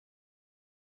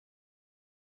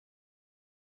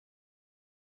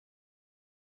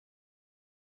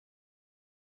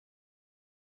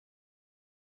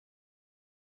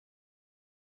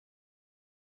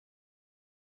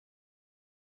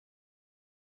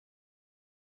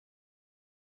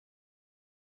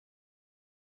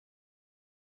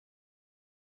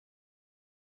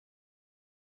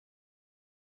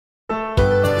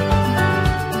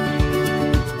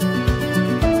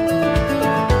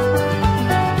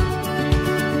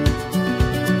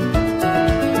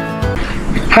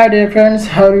Hi dear friends,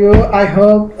 how are you? I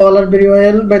hope all are very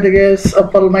well by the grace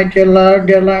of Almighty Allah.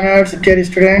 Dear learners, dear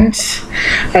students,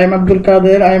 I am Abdul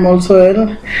Kader. I am also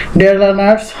well. Dear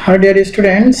learners, dear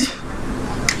students,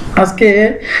 আজকে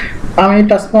আমি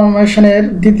ট্রান্সফরমেশনের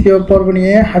দ্বিতীয় পর্ব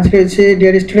নিয়ে হাজির হয়েছি।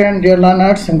 Dear student, dear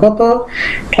learners, গত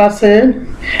ক্লাসে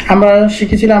আমরা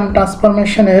শিখেছিলাম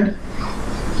ট্রান্সফরমেশনের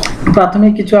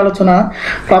প্রাথমিক কিছু আলোচনা।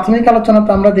 প্রাথমিক আলোচনাতে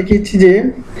আমরা দেখিয়েছি যে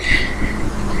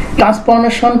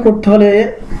ট্রান্সফরমেশন করতে হলে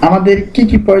আমাদের কি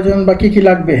কি প্রয়োজন বা কি কি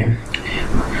লাগবে,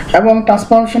 এবং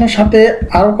ট্রান্সফরমেশনের সাথে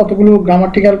আরও কতগুলো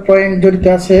গ্রামাটিক্যাল পয়েন্ট জড়িত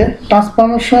আছে।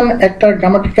 ট্রান্সফরমেশন একটা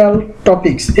গ্রামাটিক্যাল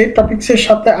টপিকস, এই টপিক্সের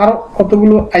সাথে আরও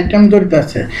কতগুলো আইটেম জড়িত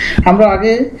আছে আমরা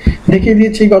আগে দেখিয়ে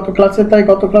দিয়েছি গত ক্লাসে, তাই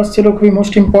গত ক্লাস ছিল খুবই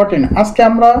মোস্ট ইম্পর্টেন্ট। আজকে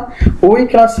আমরা ওই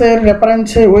ক্লাসের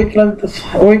রেফারেন্সে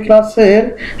ওই ক্লাসের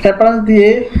রেফারেন্স দিয়ে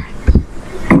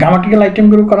গ্রামাটিক্যাল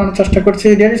আইটেমগুলো করানোর চেষ্টা করছি।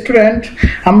 ডিয়ার স্টুডেন্ট,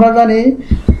 আমরা জানি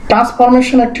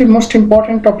ট্রান্সফরমেশন একটি most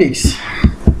important topics.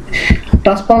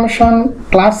 Transformation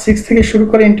class 6 থেকে শুরু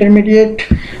করে ইন্টারমিডিয়েট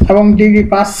এবং ডিগ্রি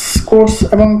পাস কোর্স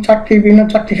এবং বিভিন্ন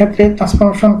চাকরি ক্ষেত্রে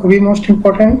ট্রান্সফরমেশন খুবই মোস্ট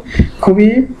ইম্পর্টেন্ট, খুবই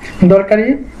দরকারি।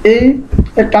 এই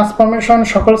ট্রান্সফরমেশন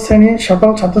সকল শ্রেণী সকল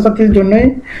ছাত্রছাত্রীর জন্যই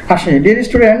আসে। ডিয়ার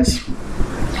স্টুডেন্টস,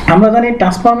 আমরা জানি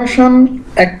ট্রান্সফরমেশন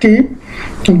একটি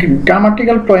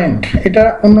গ্রামাটিক্যাল পয়েন্ট, এটা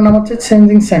অন্য নাম হচ্ছে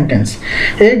চেঞ্জিং সেন্টেন্স।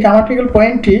 এই গ্রামাটিক্যাল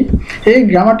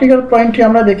পয়েন্টটি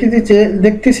আমরা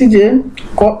দেখতেছি যে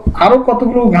আরও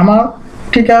কতগুলো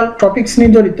গ্রামাটিক্যাল টপিকস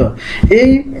নিয়ে জড়িত। এই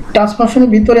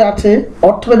ট্রান্সফরমেশনের ভিতরে আছে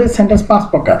অর্থভেদের সেন্টেন্স 5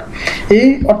 প্রকার। এই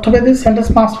অর্থভেদের সেন্টেন্স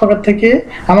 5 প্রকার থেকে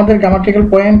আমাদের গ্রামাটিক্যাল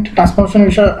পয়েন্ট ট্রান্সফরমেশন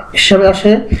হিসাবে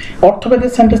আসে।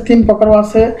 অর্থভেদের সেন্টেন্স 3 প্রকারও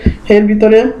আছে। এর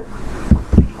ভিতরে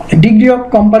ডিগ্রি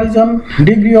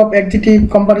অফ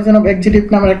এক্সিটিভ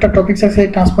নামের একটা টপিকস আছে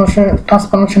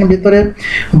ট্রান্সফরমেশনের ভিতরে।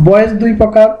 বয়েস 2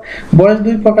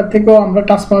 প্রকার থেকেও আমরা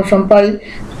ট্রান্সফরমেশন পাই।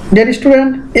 ডিয়ার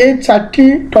স্টুডেন্ট, এই 4টি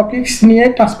টপিকস নিয়ে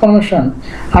ট্রান্সফরমেশন,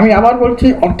 আমি আবার বলছি,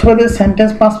 অর্থভেদের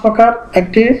সেন্টেন্স 5 প্রকার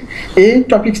একটি, এই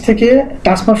টপিকস থেকে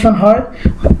ট্রান্সফরমেশন হয়।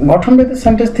 গঠনভেদের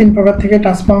সেন্টেন্স 3 প্রকার থেকে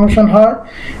ট্রান্সফরমেশন হয়,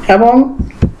 এবং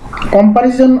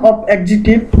কম্পারিজন অফ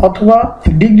অ্যাডজেক্টিভ অথবা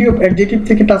ডিগ্রি অফ অ্যাডজেক্টিভ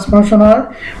থেকে ট্রান্সফরমেশন হয়।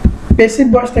 প্যাসিভ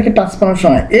ভয়েস থেকে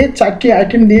ট্রান্সফরমেশন হয়। এই 4টি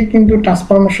আইটেম দিয়ে কিন্তু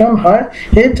ট্রান্সফরমেশন হয়।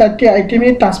 এই 4টি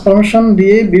আইটেমই ট্রান্সফরমেশন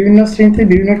দিয়ে বিভিন্ন শ্রেণীতে,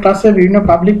 বিভিন্ন ক্লাসে, বিভিন্ন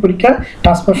পাবলিক পরীক্ষায়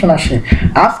ট্রান্সফরমেশন আসে।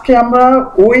 আজকে আমরা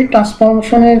ওই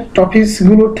ট্রান্সফরমেশনের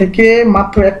টপিকসগুলো থেকে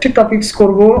মাত্র একটি টপিকস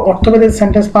করব, অর্থভেদের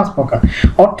সেন্টেন্স 5 প্রকার।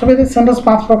 অর্থভেদের সেন্টেন্স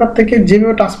 5 প্রকার থেকে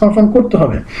যেভাবে ট্রান্সফরমেশন করতে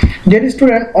হবে। ডিয়ার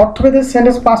স্টুডেন্ট, অর্থভেদের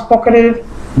সেন্টেন্স 5 প্রকারের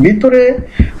ভিতরে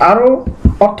আরও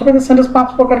অর্থভেদের সেন্টেন্স 5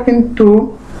 প্রকার কিন্তু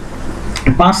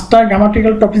 5টা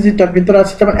গ্রামাটিক্যাল টপিকসের ভিতরে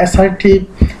আছে, যেমন assertive,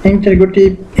 interrogative,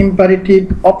 imperative,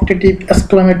 optative,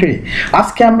 exclamatory.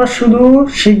 আজকে আমরা শুধু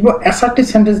শিখব অ্যাসার্টিভ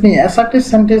সেন্টেন্স নিয়ে। অ্যাসার্টিভ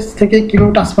সেন্টেন্স থেকে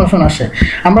কিভাবে ট্রান্সফরমেশন আসে।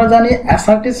 আমরা জানি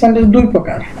অ্যাসার্টিভ সেন্টেন্স 2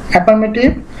 প্রকার, অ্যাফার্মেটিভ,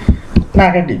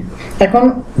 নেগেটিভ। এখন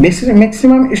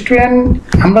ম্যাক্সিমাম স্টুডেন্ট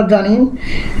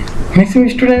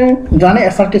জানে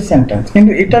অ্যাসার্টিভ সেন্টেন্স,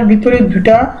 কিন্তু এটার ভিতরে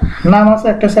 2টা নাম আছে,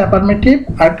 একটা হচ্ছে অ্যাফার্মেটিভ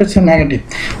আর একটা হচ্ছে নেগেটিভ।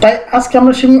 তাই আজকে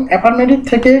আমরা শিখব অ্যাফার্মেটিভ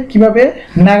থেকে কিভাবে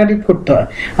নেগেটিভ করতে হয়।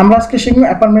 আমরা আজকে শিখব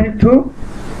affirmative two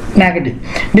negative.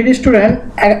 Dear student,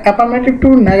 affirmative two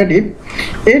negative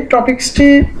এই টপিকসটি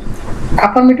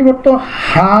অ্যাফার্মেটিভ অর্থ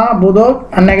হ্যাঁ বোধক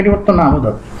আর নেগেটিভ অর্থ না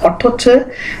বোধক। অর্থ হচ্ছে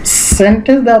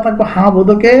সেন্টেন্স দেওয়া থাকবে হ্যাঁ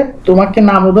বোধকে, তোমাকে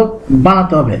না বোধক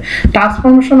বানাতে হবে।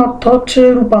 ট্রান্সফরমেশন অর্থ হচ্ছে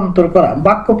রূপান্তর করা,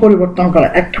 বাক্য পরিবর্তন করা।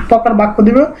 একটা প্রকার বাক্য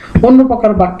দিবে, অন্য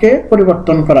প্রকার বাক্যে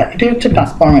পরিবর্তন করা, এটাই হচ্ছে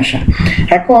ট্রান্সফরমেশন।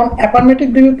 এখন অ্যাফার্মেটিভ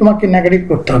দিলে তোমাকে নেগেটিভ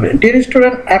করতে হবে। ডিয়ার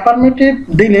স্টুডেন্ট, অ্যাফার্মেটিভ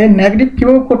দিলে নেগেটিভ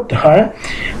কীভাবে করতে হয়,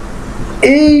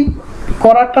 এই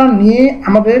করাটা নিয়ে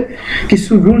আমাদের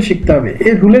কিছু রুল শিখতে হবে।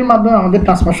 এই রুলের মাধ্যমে আমাদের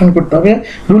ট্রান্সফরমেশন করতে হবে,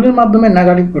 রুলের মাধ্যমে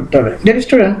নেগেটিভ করতে হবে। Dear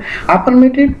student,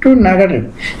 affirmative two negative,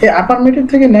 এই অ্যাফার্মেটিভ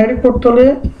থেকে নেগেটিভ করতে হলে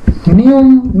নিয়ম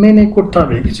মেনে করতে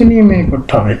হবে, কিছু নিয়ম মেনে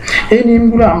করতে হবে। এই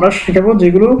নিয়মগুলো আমরা শেখাবো,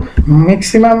 যেগুলো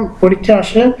ম্যাক্সিমাম পরীক্ষা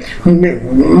আসে।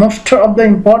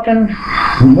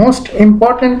 মোস্ট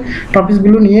ইম্পর্টেন্ট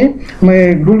টপিকসগুলো নিয়ে,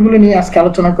 রুলগুলো নিয়ে আজকে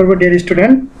আলোচনা করবো। ডিয়ার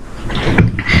স্টুডেন্ট,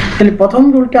 তাহলে প্রথম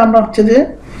রুলটা আমরা হচ্ছে যে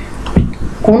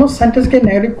কোনো সেন্টেন্সকে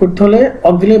নেগেটিভ করতে হলে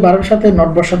অক্সিলারি ভার্বের সাথে নট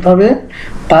বসাতে হবে,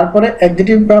 তারপরে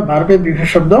অ্যাডজেক্টিভ বা ভার্বের বিশেষ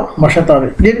শব্দ বসাতে হবে।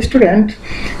 ডিয়ার স্টুডেন্ট,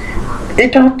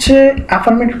 এটা হচ্ছে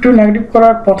অ্যাফার্মেটিভ টু নেগেটিভ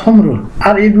করার প্রথম রুল,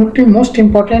 আর এই রুলটি মোস্ট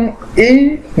ইম্পর্টেন্ট। এই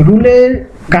রুলের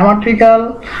গ্রামাটিক্যাল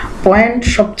পয়েন্ট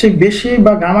সবচেয়ে বেশি,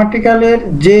 বা গ্রামাটিক্যালের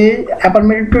যে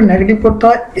অ্যাফার্মেটিভ টু নেগেটিভ করতে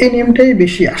হয় এই নিয়মটাই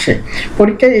বেশি আসে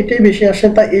পরীক্ষায়, এটাই বেশি আসে।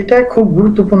 তাই এটা খুব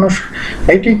গুরুত্বপূর্ণ,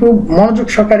 এটি খুব মনোযোগ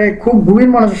সহকারে, খুব গভীর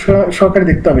মনোযোগ সহকারে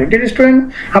দেখতে হবে। ডিয়ার স্টুডেন্ট,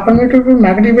 অ্যাফার্মেটিভ টু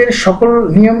নেগেটিভের সকল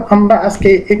নিয়ম আমরা আজকে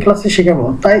এই ক্লাসে শেখাবো,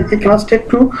 তাই এই ক্লাসটা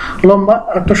একটু লম্বা,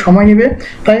 একটু সময় নেবে।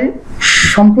 তাই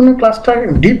সম্পূর্ণ ক্লাসটা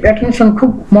ডিপ অ্যাটেনশন খুব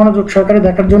মনোযোগ সহকারে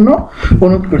দেখার জন্য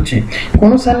অনুরোধ করছি।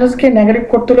 কোনো সেন্টেন্সকে নেগেটিভ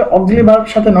করতে হলে অক্সিলারি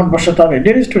ভার্বের সাথে নট বসাতে হবে।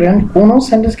 ডিয়ার স্টুডেন্ট, কোনো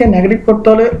সেন্টেন্সকে নেগেটিভ করতে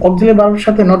হলে অক্সিলারি ভার্বের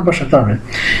সাথে নট বসাতে হবে।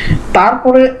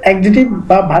 তারপরে অ্যাডজেক্টিভ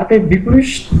বা ভার্বের বিপরীত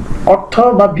অর্থ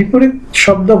বা বিপরীত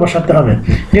শব্দ বসাতে হবে।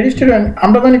 ডিয়ার স্টুডেন্ট,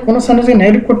 আমরা জানি কোনো সেন্টেন্সকে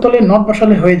নেগেটিভ করতে হলে নট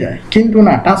বসালে হয়ে যায়, কিন্তু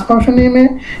না, ট্রান্সফরমেশন নিয়মে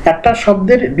একটা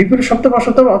শব্দের বিপরীত শব্দ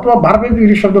বসাতে হবে অথবা ভার্বের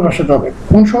বিপরীত শব্দ বসাতে হবে।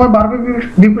 কোন সময় ভার্বের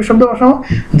বিপরীত শব্দ বসাবো?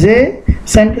 যে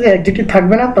সেন্টেন্সে অ্যাডজেক্টিভ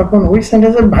থাকবে না তখন ওই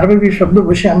সেন্টেন্সের ভার্বের বিপরীত শব্দ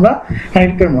বসে আমরা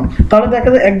নেগেটিভ করব। তাহলে দেখা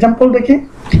যায় এক্সাম্পল দেখি,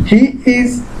 he is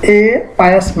a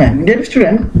pious man. Dear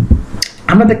student,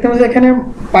 আমরা দেখতে পাচ্ছি এখানে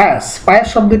পায়াস, পায়াস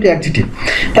শব্দটি অ্যাডজেক্টিভ,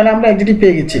 তাহলে আমরা অ্যাডজেক্টিভ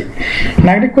পেয়ে গেছি।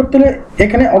 নেগেটিভ করতে হলে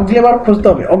এখানে অক্সিলারি ভার্ব খুঁজতে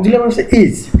হবে। অক্সিলারি ভার্ব হচ্ছে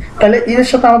ইজ, তাহলে ইজের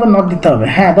সাথে আমাদের নট দিতে হবে।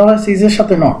 হ্যাঁ, ধরা হচ্ছে ইজের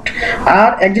সাথে নট।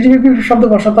 আর অ্যাডজেক্টিভের বিপরীত শব্দ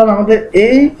বসাতে হবে আমাদের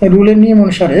এই রুলের নিয়ম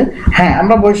অনুসারে। হ্যাঁ,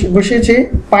 আমরা বসিয়েছি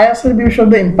পায়াসের বিপরীত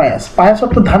শব্দ ইম্পায়াস। পায়াস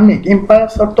অর্থ ধার্মিক,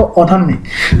 ইম্পায়াস অর্থ অধার্মিক,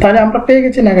 তাহলে আমরা পেয়ে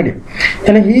গেছি নেগেটিভ।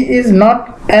 তাহলে he is not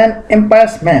an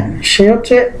ইম্পায়াস man, সে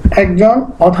হচ্ছে একজন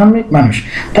অধার্মিক মানুষ।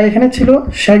 তাই এখানে ছিল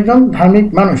সে একজন ধার্মিক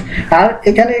মানুষ, আর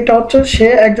এখানে এটা হচ্ছে সে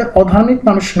একজন অধার্মিক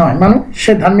মানুষ নয়, মানে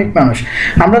সে ধার্মিক মানুষ।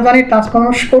 আমরা জানি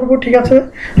ট্রান্সফরমেশন করবো, ঠিক আছে।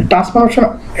 ট্রান্সফরমেশন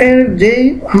এর যেই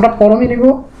আমরা পরমই নিব,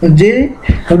 যে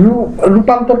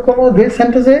রূপান্তর করবো যে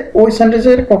সেন্টেন্সে, ওই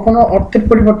সেন্টেন্সের কখনো অর্থের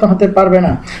পরিবর্তন হতে পারবে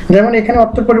না। যেমন এখানে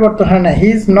অর্থের পরিবর্তন হয় না, he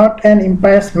is not an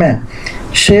ইম্পায়াস man,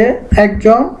 সে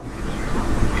একজন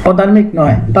অধার্মিক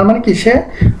নয়। তার মানে কি? সে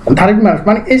ধার্মিক মানুষ।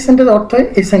 মানে এই সেন্টেন্স অর্থ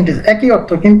এই সেন্টেন্স একই অর্থ,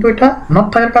 কিন্তু এটা নট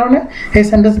থাকার কারণে এই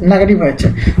সেন্টেন্স নেগেটিভ হয়েছে।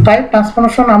 তাই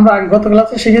ট্রান্সফরমেশন আমরা গত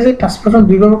ক্লাসে শিখেছি, ট্রান্সফরমেশন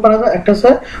দুইভাবে করা যায়। একটা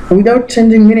হচ্ছে উইদাউট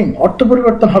চেঞ্জিং মিনিং, অর্থ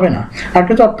পরিবর্তন হবে না, আর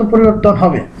একটা হচ্ছে অর্থ পরিবর্তন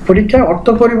হবে। পরীক্ষায় অর্থ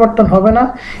পরিবর্তন হবে না,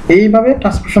 এইভাবে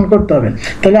ট্রান্সফরমেশন করতে হবে।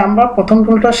 তাহলে আমরা প্রথম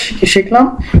রুলটা শিখলাম,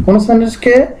 কোনো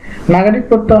সেন্টেন্সকে নেগেটিভ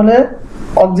করতে হলে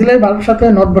অক্সিলারি ভার্বের সাথে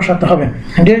নট বসাতে হবে।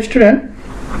 ডিয়ার স্টুডেন্ট,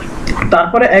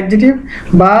 তারপরে অ্যাডজেক্টিভ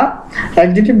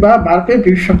বা ভার্বের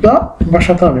বিপরীত শব্দ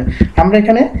বসাতে হবে। আমরা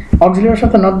এখানে অক্সিলারির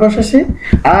সাথে নট বসেছি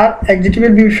আর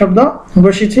অ্যাডজেক্টিভের বিপরীত শব্দ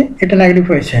বসিয়েছি, এটা নেগেটিভ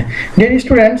হয়েছে। ডিয়ার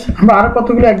স্টুডেন্টস, আমরা আরো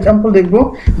কতগুলো এক্সাম্পল দেখব,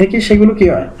 দেখি সেগুলো কি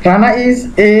হয়। Rana is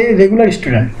a regular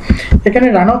student. এখানে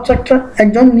রানা হচ্ছে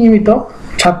একজন নিয়মিত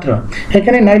ছাত্র।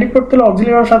 এখানে নেগেটিভ করতে হলে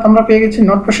অক্সিলারি ভার্বের সাথে আমরা পেয়ে গেছি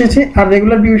নট বসিয়েছি, আর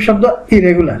রেগুলার বিপরীত শব্দ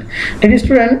ইরেগুলার। ডিয়ার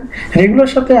স্টুডেন্ট, রেগুলার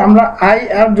সাথে আমরা আই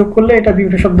আর যোগ করলে এটা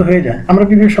বিপরীত শব্দ হয়ে যায়, আমরা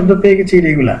বিপরীত শব্দ পেয়ে গেছি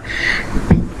irregular.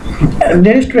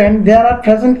 Dear student, they R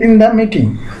present in the meeting,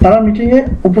 তারা মিটিং এ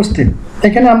উপস্থিত।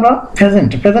 এখানে আমরা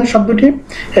প্রেজেন্ট শব্দটি,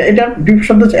 এটার বিপরীত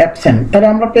শব্দ হচ্ছে অ্যাবসেন্ট, তাহলে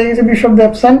আমরা পেয়ে গেছি বিপরীত শব্দ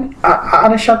অ্যাবসেন্ট,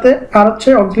 আর এর সাথে আর হচ্ছে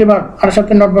অক্সিলারি ভার্ব, আর এর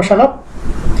সাথে নট বসালাম,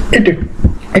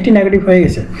 এটি নেগেটিভ হয়ে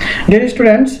গেছে। Dear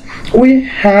students, we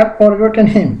have forgotten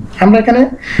হিম। আমরা এখানে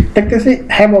দেখতেছি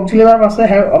হ্যাভ অক্সিলারি ভার্ব আছে,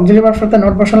 হ্যাভ অক্সিলারি ভার্বের সাথে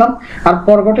নট বসালাম, আর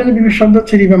ফরগটেনের বিপরীত শব্দ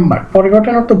হচ্ছে রিমেম্বার।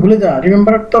 ফরগটেন অর্থ ভুলে যাওয়া,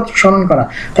 রিমেম্বার অর্থ স্মরণ করা,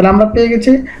 তাহলে আমরা পেয়ে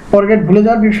গেছি ফরগেট ভুলে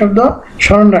যাওয়ার বিপরীত শব্দ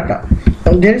স্মরণ রাখা।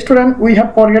 Dear student, we have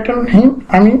forgotten হিম,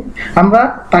 আমরা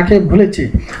তাকে ভুলেছি,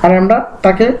 আর আমরা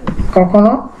তাকে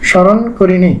কখনো স্মরণ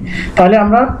করিনি। তাহলে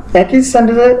আমরা একই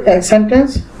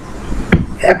সেন্টেন্স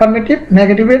অ্যাফার্মেটিভ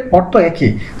নেগেটিভের অর্থ একই,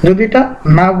 যদি এটা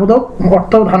না বোধক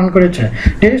অর্থ ধারণ করেছে।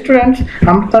 ডিয়ার স্টুডেন্টস,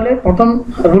 আমরা তাহলে প্রথম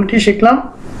রুলটি শিখলাম,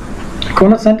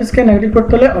 কোনো সেন্টেন্সকে নেগেটিভ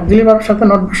করতে হলে অক্সিলারি ভার্বের সাথে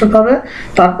নট বসাতে হবে,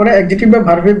 তারপরে অ্যাডজেক্টিভ বা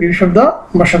ভার্বের বিপরীত শব্দ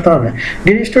বসাতে হবে।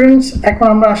 ডিয়ার স্টুডেন্টস, এখন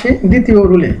আমরা আসি দ্বিতীয়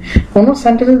রুলে। কোনো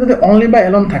সেন্টেন্সে যদি অনলি বা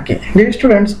অ্যালোন থাকে, ডিয়ার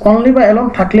স্টুডেন্টস, অনলি বা অ্যালোন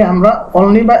থাকলে আমরা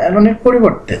অনলি বা অ্যালোনের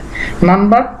পরিবর্তে নান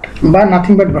বাট বা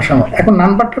নাথিং বাট বসাবো। এখন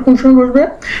নান বাটটা কোন সময় বসবে?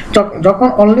 যখন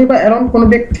অনলি বা অ্যালোন কোনো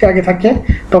ব্যক্তির আগে থাকে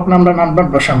তখন আমরা নান বাট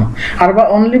বসাবো, আর বা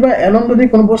অনলি বা অ্যালোন যদি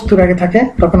কোনো বস্তুর আগে থাকে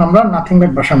তখন আমরা নাথিং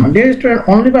বাট বসাবো। ডিয়ার স্টুডেন্ট,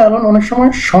 অনলি বা অ্যালোন অনেক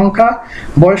সময় সংখ্যা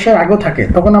বয়সের আগেও থাকে,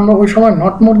 তখন আমরা ওই সময়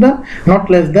not more than, not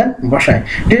less than বসাই।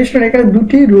 ডিয়ার স্টুডেন্ট, এখানে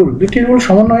দুটি রুল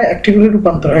সমন্বয়ে একটি রুলে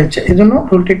রূপান্তর হয়েছে, এজন্য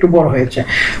রুলটি একটু বড় হয়েছে।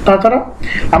 তাছাড়া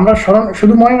আমরা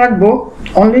শুধু মনে রাখবো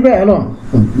অনলি বা অ্যালোন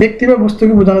ব্যক্তি বা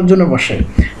বস্তুকে বোঝানোর জন্য বসে।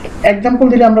 এক্সাম্পল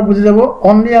দিলে আমরা বুঝে যাবো,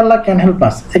 only Allah can help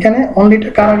us. এখানে অনলিটা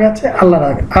কার আগে আছে?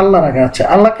 আল্লাহর আগে আছে।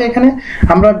 আল্লাহকে এখানে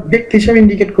আমরা ব্যক্তি হিসেবে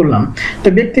ইন্ডিকেট করলাম। তো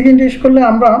ব্যক্তিকে ইন্ডিকেট করলে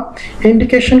আমরা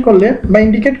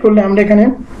ইন্ডিকেট করলে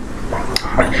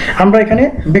আমরা এখানে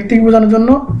ব্যক্তিকে বোঝানোর জন্য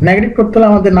নেগেটিভ করতে হলে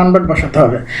আমাদের নান বাট বসাতে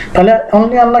হবে। তাহলে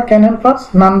only Allah can help us,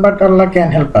 none but Allah can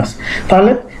help us.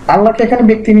 তাহলে আল্লাহকে এখানে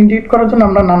ব্যক্তি ইন্ডিকেট করার জন্য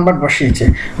আমরা নান বাট বসিয়েছি।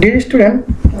 Dear student,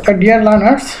 dear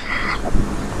learners,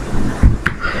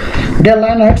 dear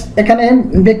learners, এখানে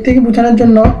ব্যক্তিকে বোঝানোর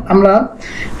জন্য আমরা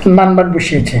নাম্বার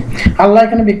বসিয়েছি। আল্লাহ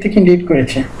এখানে ব্যক্তিকে ইন্ডিকেট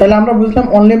করেছে, তাহলে আমরা বুঝলাম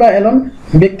অনলি বা এলোন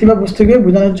ব্যক্তি বা বস্তুকে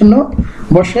বোঝানোর জন্য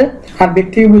বসে, আর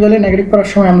ব্যক্তিকে বোঝালে নেগেটিভ করার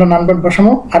সময় আমরা নান ভার্ব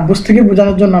বসাবো, আর বস্তুকে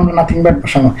বোঝানোর জন্য আমরা নাথিং ভার্ব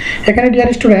বসাবো। এখানে ডিয়ার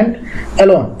স্টুডেন্ট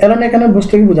এলোন, এলোন এখানে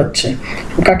বস্তুকে বোঝাচ্ছে।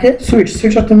 কাকে? সুইট,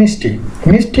 সুইট অর্থ মিষ্টি,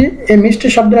 মিষ্টি, এই মিষ্টি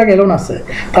শব্দের আগে এলোন আছে,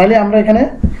 তাহলে আমরা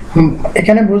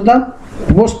এখানে বুঝলাম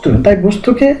বস্তু, তাই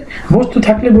বস্তুকে, বস্তু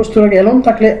থাকলে বস্তুর আগে এলোন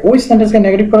থাকলে ওই সেন্টেন্সকে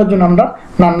নেগেটিভ করার জন্য আমরা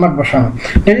নান ভার্ব বসাবো।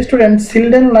 Dear student,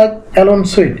 children like alone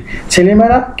sweet,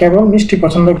 ছেলেমেয়েরা কেবল মিষ্টি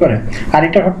পছন্দ করে, আর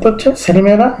এটা অর্থ হচ্ছে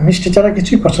ছেলেমেয়েরা মিষ্টি ছাড়া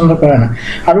কিছুই পছন্দ করে না।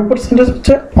 আর উপর সেন্টেন্স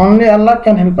হচ্ছে only Allah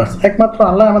can help us, একমাত্র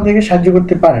আল্লাহ আমাদেরকে সাহায্য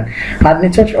করতে পারেন। আর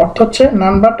নিচের অর্থ হচ্ছে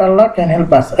none but Allah can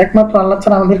help us, একমাত্র আল্লাহ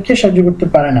ছাড়া আমাদেরকে সাহায্য করতে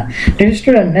পারে না। ডিয়ার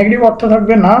স্টুডেন্ট, নেগেটিভ অর্থ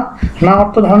থাকবে না, না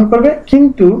অর্থ ধারণ করবে,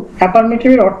 কিন্তু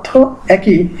অ্যাফার্মেটিভের অর্থ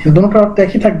একই, দুটোর অর্থ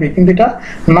একই থাকবে, কিন্তু এটা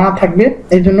না থাকবে,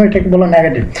 এই জন্য এটাকে বলা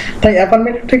নেগেটিভ। তাই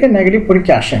অ্যাফার্মেটিভ থেকে নেগেটিভ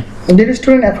পরীক্ষা আসে। ডিয়ার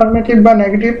স্টুডেন্ট, অ্যাফার্মেটিভ বা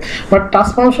নেগেটিভ বা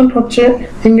ট্রান্সফরমেশন হচ্ছে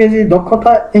ইংরেজি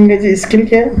দক্ষতা, ইংরেজি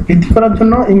স্কিলকে বৃদ্ধি করার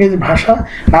জন্য, ইংরেজি ভাষা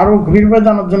আরও গভীরভাবে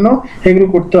জানার জন্য এগুলো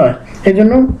করতে হয়, এই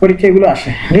জন্য পরীক্ষা এগুলো আসে।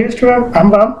 ডিয়ার স্টুডেন্ট,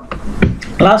 আমরা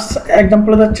লাস্ট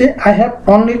এক্সাম্পলে যাচ্ছি। আই হ্যাভ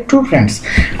অনলি 2 ফ্রেন্ডস,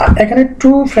 এখানে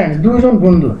 2 ফ্রেন্ডস, দুজন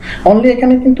বন্ধু। অনলি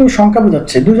এখানে কিন্তু সংখ্যা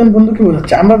বোঝাচ্ছে, দুজন বন্ধুকে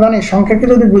বোঝাচ্ছে। আমরা জানি সংখ্যাকে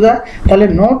যদি বোঝায় তাহলে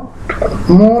নট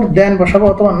মোর দেন বসাবো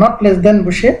অথবা নট লেস দেন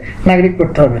বসিয়ে নেগেটিভ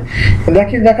করতে হবে।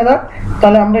 দেখা যাক,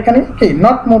 তাহলে আমরা এখানে কি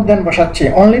নট মোর দেন বসাচ্ছি,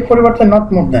 অনলির পরিবর্তে নট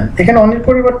মোর দেন। এখানে অনলির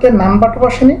পরিবর্তে নান বাটও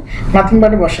বসেনি, নাথিং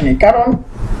বাটও বসেনি, কারণ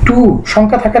 2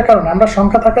 সংখ্যা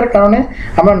থাকার কারণে,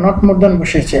 আমরা নট মোর দেন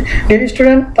বসিয়েছি। ডিয়ার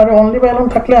স্টুডেন্ট, তাহলে অনলি বা এলোন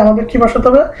থাকলে আমাদের কি বসাতে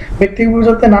হবে? ব্যক্তিকে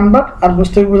বোঝাতে নান বাট আর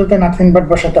বস্তুকে বোঝাতে নাথিং বাট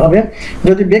বসাতে হবে।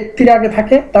 যদি ব্যক্তির আগে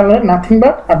থাকে তাহলে নাথিং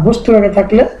বাট, আর বস্তুর আগে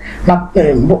থাকলে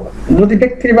যদি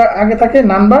ব্যক্তির আগে থাকে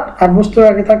নান বাট আর বস্তুর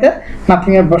আগে থাকে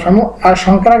নাথিং বাট বসাবো, আর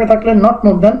সংখ্যার আগে থাকলে নট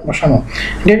মোর দেন বসাবো।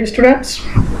 ডিয়ার স্টুডেন্টস,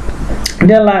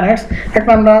 ডিয়ার লার্নার্স,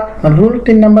 এখন আমরা রুল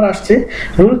 3 নাম্বার আসছি।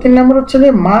 রুল 3 নাম্বার হচ্ছে যে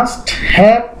must,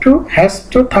 have to, has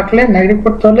to থাকলে নেগেটিভ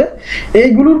করতে হলে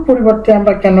এইগুলোর পরিবর্তে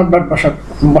আমরা ক্যান নট বাট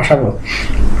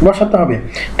বসাতে হবে।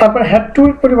 তারপর হ্যাভ টু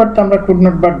এর পরিবর্তে আমরা কুড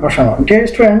নট বাট বসাবো। ডিয়ার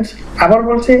স্টুডেন্টস, আবার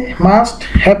বলছি, must,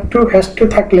 have to, has to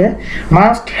থাকলে,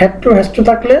 must, have to, has to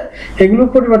থাকলে এগুলোর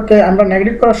পরিবর্তে আমরা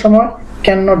নেগেটিভ করার সময়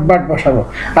ক্যান নট বাট বসাবো,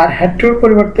 আর হ্যাড টু এর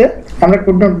পরিবর্তে আমরা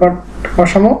কুড নট বাট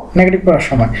বসাবো নেগেটিভ করার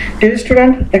সময়। ডিয়ার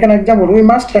স্টুডেন্ট, এখানে example, we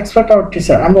must respect our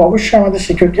teacher, আমরা অবশ্যই আমাদের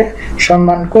শিক্ষককে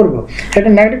সম্মান করব। এটা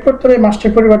নেগেটিভ করতে হলে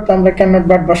মাস্টের পরিবর্তে আমরা ক্যান নট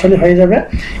বাট বসালে হয়ে যাবে।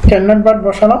 ক্যান নট বাট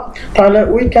বসালাম, তাহলে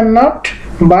we can not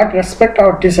but respect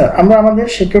our teacher, আমরা আমাদের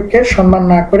শিক্ষককে সম্মান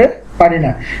না করে পারি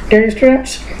না। Dear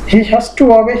students, he has to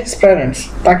ওবে his parents,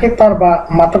 তাকে তার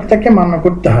মাতা পিতাকে মান্য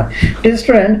করতে হয়। ডিয়ার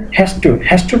স্টুডেন্ট,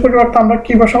 হ্যাজ টু পরিবর্তে আমরা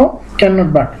কি বসাবো? ক্যান নট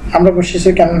বাট, আমরা বসিয়েছি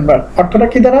ক্যান নট বাট। অর্থটা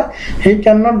কি দ্বারা? He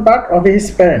can not but ওবে his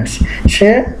parents, সে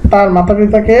তার মাতা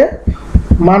পিতাকে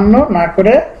মান্য না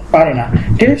করে পারে না।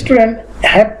 Dear student,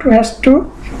 have to, has to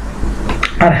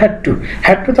R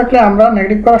had to থাকলে আমরা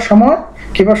নেগেটিভ করার সময়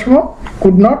কি বসাবো?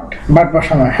 কুড নট বাট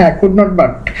বসানো। হ্যাঁ, কুড নট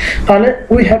বাট। তাহলে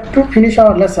we have to finish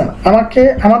hour lesson,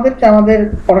 আমাদেরকে আমাদের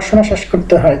পড়াশোনা শেষ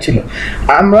করতে হয়েছিল,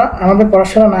 আমরা আমাদের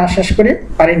পড়াশোনা না শেষ করে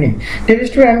পারিনি। ডিয়ার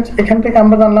স্টুডেন্টস, এখান থেকে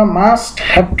আমরা জানলাম must,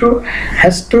 have to,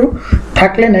 has to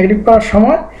থাকলে নেগেটিভ করার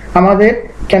সময় আমাদের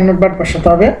ক্যান নট বাট বসাতে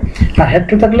হবে, আর হ্যাড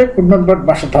টু থাকলে কুড নট বাট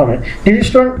বসাতে হবে। ডিয়ার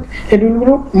স্টুডেন্ট, এই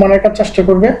রুলগুলো মনে রাখার চেষ্টা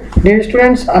করবে। ডিয়ার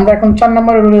স্টুডেন্টস, আমরা এখন 4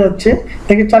 নম্বর রুলে যাচ্ছি।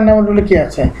 দেখি 4 নম্বর রুলে কি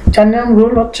আছে। 4 নম্বর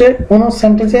রুল হচ্ছে কোনো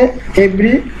সেন্টেন্সে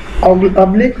এভরি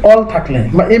অবলিক অল থাকলে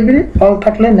বা এভরি অল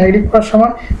থাকলে নেগেটিভ করার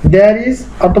সময় দেয়ার ইজ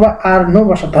অথবা আর নো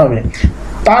বসাতে হবে।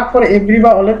 তারপরে এভরি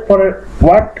বা অলের পরে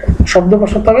ওয়ার্ড শব্দ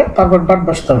বসাতে হবে, তারপর বাট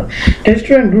বসাতে হবে।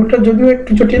 স্টুডেন্ট, রুলটা যদিও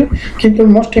একটু জটিল, কিন্তু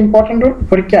মোস্ট ইম্পর্টেন্ট রুল,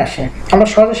 পরীক্ষা আসে, আমরা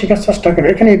সহজে শেখার চেষ্টা করি।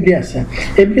 এখানে এভরি আছে,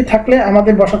 এভরি থাকলে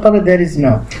আমাদের বসাতে হবে দেয়ার ইজ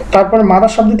নো, তারপরে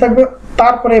মাদার শব্দ থাকবে,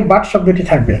 তারপরে বাট শব্দটি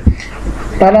থাকবে।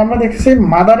 তাহলে আমরা দেখেছি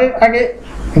মাদারের আগে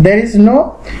দেয়ার ইজ নো,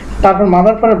 তারপর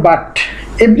মাদার পরে বাট,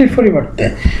 এভরির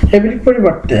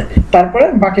পরিবর্তে তারপরে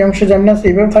বাকি অংশ যেমন আছে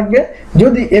এইভাবে থাকবে।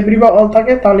 যদি এভরি বা অল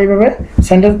থাকে তাহলে এইভাবে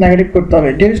সেন্টেন্স নেগেটিভ করতে হবে।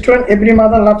 Dear student, every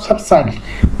mother loves her child,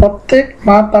 প্রত্যেক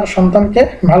মা তার সন্তানকে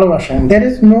ভালোবাসেন। There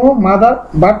is no mother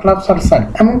but loves her child,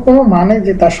 এমন কোনো মানে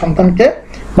যে তার সন্তানকে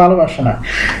ভালোবাসে না।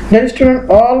 Dear student,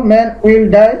 all man will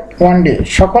die one day,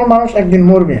 সকল মানুষ একদিন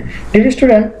মরবে। ডিয়ার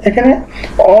স্টুডেন্ট, এখানে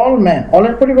অল ম্যান,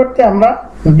 অলের পরিবর্তে আমরা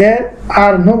দেয়ার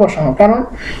আর নো বসানো, কারণ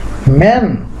ম্যান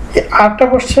আরটা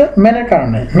বসছে ম্যানের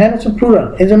কারণে, ম্যান হচ্ছে প্লুরাল,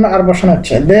 এই জন্য আর বসানো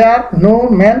হচ্ছে। দেয়ার আর no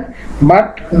man but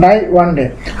die one day.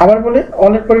 আবার বলি,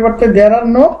 অলের পরিবর্তে দেয়ার আর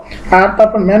নো, আর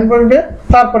তারপর ম্যান বসবে,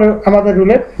 তারপরে আমাদের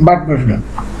রুলে বাট বসবে।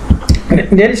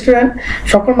 ডিয়ার স্টুডেন্ট,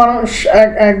 সকল মানুষ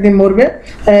একদিন মরবে,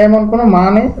 এমন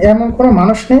কোনো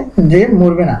মানুষ নেই যে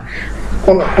মরবে না,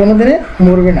 কোনোদিনে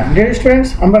মরবে না। ডিয়ার স্টুডেন্টস,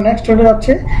 আমরা নেক্সট হলে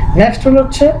যাচ্ছি। নেক্সট হলো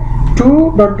হচ্ছে two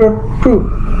dot dot two,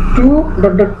 two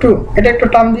dot dot two, এটা একটু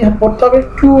টান দিয়ে পড়তে হবে।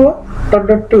 টু ডট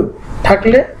ডট টু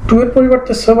থাকলে টু এর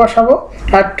পরিবর্তে সো বসাবো,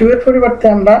 আর টু এর পরিবর্তে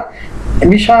আমরা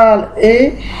বিশাল এই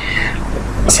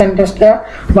সেন্টেন্সটা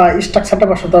বা স্ট্রাকচারটা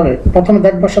বসাতে হবে। প্রথমে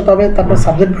দ্যাট বসাতে হবে, তারপর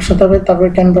সাবজেক্ট বসাতে হবে, তারপর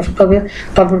ক্যান বসাতে হবে,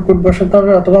 তারপর কুড বসাতে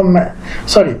হবে, অথবা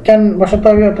ক্যান বসাতে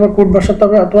হবে, অথবা কুড বসাতে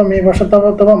হবে, অথবা মে বসাতে হবে,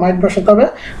 অথবা মাইট বসাতে হবে,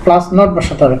 প্লাস নট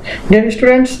বসাতে হবে। ডিয়ার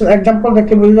স্টুডেন্টস, এক্সাম্পল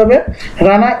দেখলে বুঝে যাবে।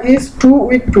 Rana is two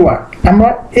week to work, আমরা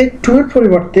এই টু এর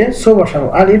পরিবর্তে সো বসাবো,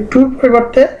 আর এই টু এর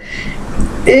পরিবর্তে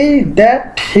এই দ্যাট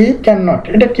হি ক্যান নট,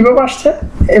 এটা কিভাবে আসছে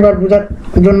এবার বোঝার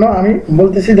জন্য আমি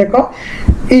বলতেছি। দেখো,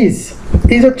 ইজ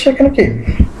হচ্ছে এখানে কি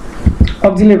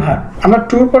অক্সিলারি ভার্ব, আমরা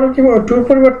টুর পরে কি টুর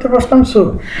পরিবর্তে বসলাম সো,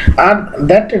 আর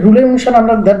দ্যাট রুলের অনুসারে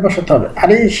আমরা দ্যাট বসাতে হবে। আর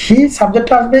এই হি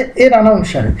সাবজেক্টটা আসবে এ রানা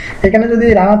অনুসারে। এখানে যদি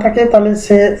রানা থাকে তাহলে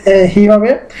সে হি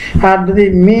হবে, আর যদি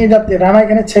মেয়ে যাতে রানা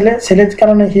এখানে ছেলের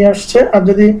কারণে হি আসছে, আর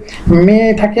যদি মেয়ে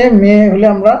থাকে মেয়ে হলে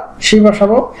আমরা সি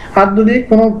বসাবো, আর যদি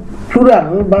কোনো প্লুরাল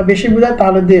বা বেশি বোঝায়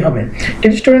তাহলে দিয়ে হবে।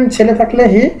 স্টুডেন্ট ছেলে থাকলে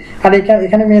হি, আর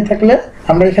এখানে মেয়ে থাকলে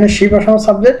আমরা এখানে সি বসাবো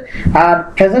সাবজেক্ট, আর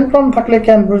প্রেজেন্ট ফর্ম থাকলে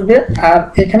ক্যান বুঝবে, আর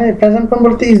এখানে প্রেজেন্ট ফর্ম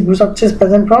বলতে ইজ বুঝাচ্ছে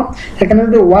প্রেজেন্ট ফর্ম। এখানে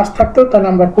যদি ওয়াজ থাকতো তাহলে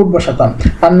আমরা কুড বসাতাম,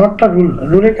 আর নটটা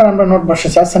রুলের কারণে আমরা নট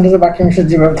বসেছি, আর সেন্টেন্সে বাকি অংশ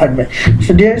যেভাবে থাকবে।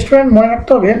 ডিয়ার স্টুডেন্ট, মনে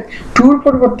রাখতে হবে টুর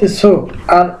পরিবর্তে সো,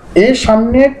 আর এর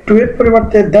সামনে টু এর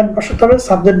পরিবর্তে দ্যাট বসাতে হবে,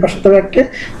 সাবজেক্ট বসাতে হবে একটি,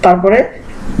 তারপরে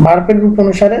ভার্বের রূপ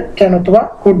অনুসারে ক্যান অথবা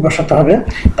কুড বসাতে হবে,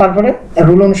 তারপরে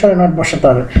রুল অনুসারে নট বসাতে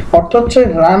হবে। অর্থ হচ্ছে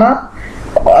রানা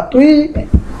এতই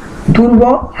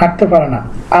দুর্বল, হাঁটতে পারে না,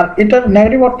 আর এটার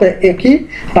নেগেটিভ অর্থে একই,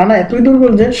 রানা এতই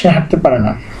দুর্বল যে সে হাঁটতে পারে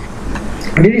না।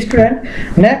 ডিয়ার স্টুডেন্ট,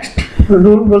 নেক্সট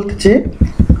রুল বলতেছি।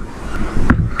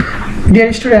 ডিয়ার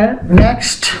স্টুডেন্ট,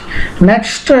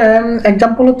 নেক্সট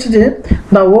এক্সাম্পল হচ্ছে যে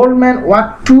the old man walk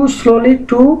two slowly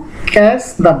to catch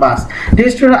the bus.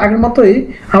 Dear student, আগের মতোই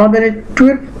আমাদের এই টু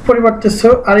এর পরিবর্তে সো,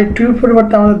 আর এই টু এর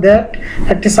পরিবর্তে আমাদের দ্যাট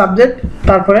একটি সাবজেক্ট,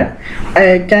 তারপরে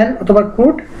ক্যান অথবা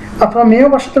কুড অথবা মেয়েও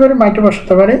বসাতে পারে, মাইটও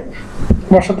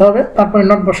বসাতে হবে, তারপরে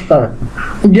নট বসাতে হবে।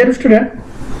 ডিয়ার স্টুডেন্ট,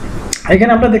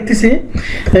 এখানে আমরা দেখতেছি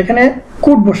এখানে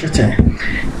কুড বসেছে।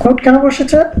 কুড কেন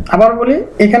বসেছে আবার বলি,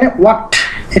 এখানে ওয়াকড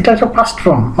এটা একটা পাস্ট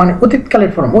ফর্ম, মানে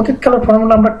অতীতকালের ফর্ম। অতীতকালের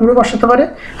ফর্মগুলো আমরা কুডও বসাতে পারি,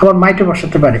 আবার মাইটও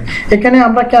বসাতে পারি। এখানে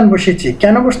আমরা ক্যান বসেছি,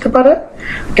 কেন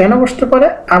বসতে পারে,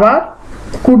 আবার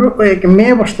কুড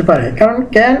মেয়ে বসতে পারে, কারণ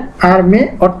ক্যান আর মে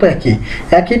অর্থ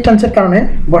একই টেন্সের কারণে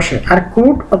বসে, আর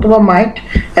কুড অথবা মাইট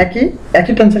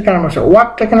একই টেন্সের কারণে বসে।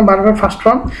 ওয়াকটা এখানে বারবার ফার্স্ট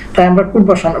ফর্ম, তাই আমরা কুড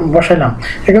বসাইলাম।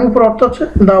 এখানে উপর অর্থ হচ্ছে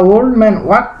the old man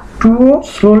walk two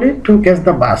slowly to catch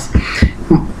the bus.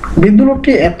 বৃদ্ধ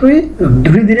লোকটি এতই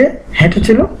ধীরে ধীরে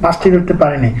হেঁটেছিল, বাসটি ধরতে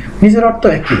পারেনি। নিজের অর্থ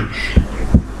একই,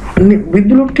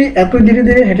 বৃদ্ধ লোকটি এতই ধীরে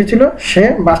ধীরে হেঁটেছিল, সে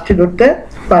বাসটি ধরতে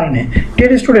পারেনি।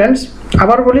 ডিয়ার স্টুডেন্টস,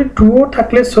 আবার বলি টুও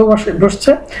থাকলে সো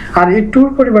বসছে, আর এই টুর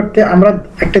পরিবর্তে আমরা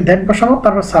একটা দ্যাট বসাবো,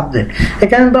 তারপর সাবজেক্ট।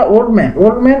 এখানে দ্য ওল্ড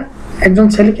ম্যান একজন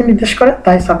ছেলেকে নির্দেশ করে,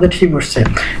 তাই সাবজেক্ট হি বসছে।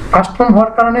 ফার্স্ট ফর্ম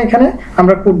হওয়ার কারণে এখানে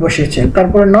আমরা কুড বসিয়েছি,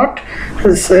 তারপরে নট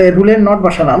রুলের নট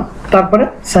বসালাম, তারপরে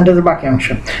সেন্টেন্সের বাকি অংশ।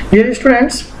 Dear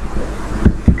students,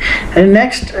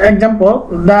 next example,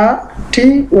 the T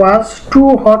was too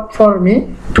hot for me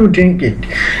to drink it.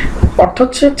 অর্থ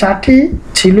হচ্ছে চাটি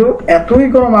ছিল এতই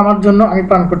গরম আমার জন্য, আমি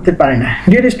পান করতে পারি না।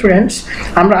 ডিয়ার স্টুডেন্টস,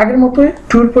 আমরা আগের মতোই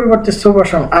টুর পরিবর্তে সো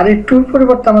বসাম, আর এই টুর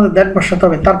পরিবর্তে আমাদের দ্যাট বসাতে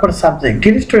হবে, তারপরে সাবজেক্ট।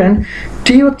 ডিয়ার স্টুডেন্ট,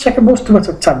 টি হচ্ছে একটা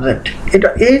বস্তুবাচক সাবজেক্ট, এটা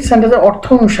এই সেন্টেন্সের অর্থ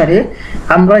অনুসারে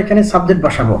আমরা এখানে সাবজেক্ট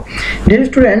বসাবো। ডিয়ার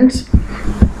স্টুডেন্টস,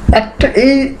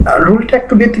 এই রুলটা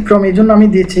একটু ব্যতিক্রম, এই জন্য আমি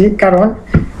দিয়েছি, কারণ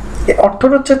অর্থ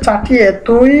হচ্ছে চাটি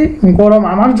এতই গরম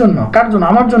আমার জন্য, কার জন্য?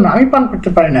 আমার জন্য, আমি পান করতে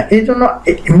পারি না। এই জন্য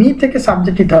মি থেকে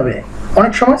সাবজেক্ট দিতে হবে।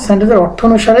 অনেক সময় সেন্টেন্সের অর্থ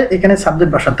অনুসারে এখানে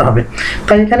সাবজেক্ট বসাতে হবে।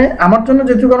 তাই এখানে আমার জন্য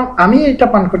যেহেতু গরম, আমি এটা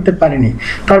পান করতে পারিনি,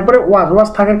 তারপরে ওয়াজ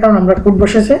থাকার কারণে আমরা কুড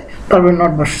বসেছে, তারপরে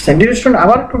নট বসেছে। ডিয়ার স্টুডেন্ট,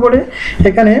 আবার একটু বলে,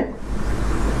 এখানে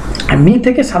মি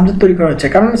থেকে সাবজেক্ট তৈরি করা হচ্ছে,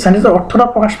 কারণ সেন্টেন্সের অর্থটা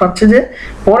প্রকাশ পাচ্ছে যে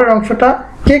পরের অংশটা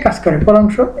কে কাজ করে, পরের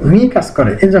অংশ মি কাজ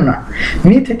করে। এই জন্য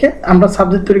মি থেকে আমরা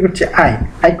সাবজেক্ট তৈরি করছি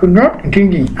আই কুড নট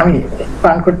ড্রিঙ্কিং, আমি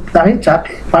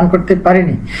চাটি পান করতে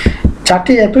পারিনি।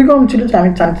 চাটি এতই গরম ছিল যে আমি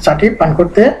চাটি পান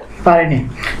করতে পারেনি।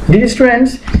 ডিয়ার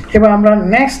স্টুডেন্টস, এবার আমরা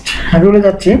নেক্সট রুলে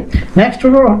যাচ্ছি। নেক্সট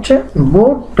রুল হচ্ছে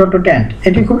বোথ ডট ডট এন্ড।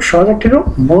 এটি খুব সহজ একটি রুল।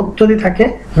 বোথ যদি থাকে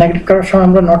নেগেটিভ করার সময়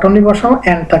আমরা নট অনলি বসাবো,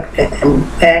 এন্ড থাকবে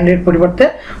এন্ড এর পরিবর্তে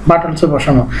বাট অলসো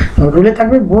বসানো। রুলে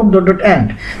থাকবে বোথ ডট ডট এন্ড,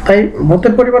 তাই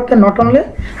বোথের পরিবর্তে নট অনলি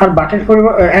আর বাটের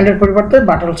পরিবর্তে এন্ড এর পরিবর্তে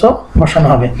বাট অলসো বসানো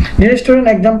হবে। Dear student,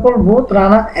 example both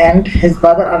Rana and his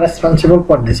brother R responsible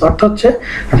for this. অর্থ হচ্ছে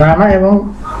রানা এবং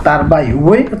তার ভাই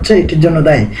উভয়ই হচ্ছে এটির জন্য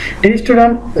দায়ী। ডিয়ার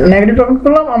স্টুডেন্ট, নেগেটিভ টপিক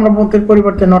করলাম, আমরা বোথের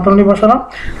পরিবর্তে নট অনলি বসালাম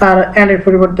আর এন্ড এর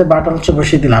পরিবর্তে বাট অলসো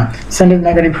বসিয়ে দিলাম, সেন্টেন্স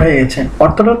নেগেটিভ হয়ে গেছে।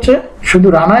 অর্থটা হচ্ছে শুধু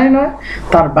রানাই নয়,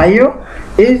 তার ভাইও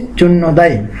এই জন্য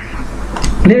দায়ী।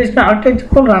 আরেকটা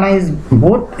example, Rana is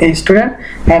both a student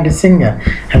and a singer.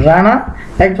 Rana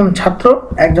একজন ছাত্র,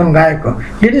 একজন গায়ক।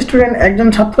 ডিয়ার স্টুডেন্ট, একজন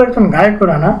ছাত্র একজন গায়ক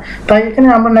রানা, তাই এখানে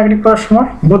আমরা নেগেটিভ করার সময়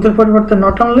বোথের পরিবর্তে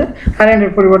নট অনলি আর এন্ড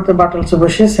এর পরিবর্তে বাট অলসো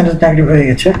বসিয়ে সেন্টেন্স নেগেটিভ হয়ে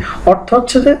গেছে। অর্থ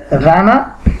হচ্ছে যে রানা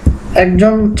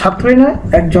একজন ছাত্রই নয়,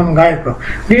 একজন গায়ক।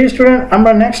 ডিয়ার স্টুডেন্ট,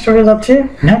 আমরা নেক্সট রুলে যাচ্ছি।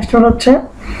 নেক্সট রুল হচ্ছে,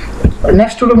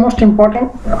 নেক্সট রুল মোস্ট ইম্পর্টেন্ট,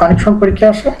 অনেক সময় পরীক্ষা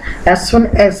আসে। অ্যাজ সুন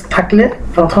অ্যাজ থাকলে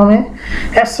প্রথমে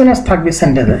অ্যাজ সুন অ্যাজ থাকবে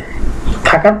সেন্টেন্সে,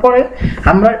 থাকার পরে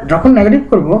আমরা যখন নেগেটিভ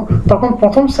করব তখন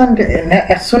প্রথম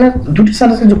অ্যাজ সুন এর দুটি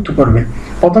সেন্টেন্সকে যুক্ত করবে।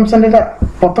 প্রথম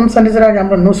সেন্টেন্সের আগে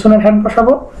আমরা নো সুনের হেড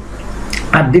বসাবো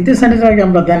আর দ্বিতীয় সেন্টেন্সের আগে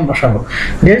আমরা দেন বসাবো।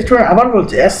 ডিয়ার স্টুডেন্ট, আবার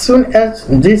বলছি, অ্যাজ সুন অ্যাজ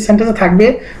যে সেন্টেন্সে থাকবে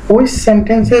ওই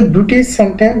সেন্টেন্সে দুটি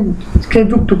সেন্টেন্সকে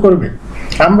যুক্ত করবে।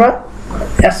 আমরা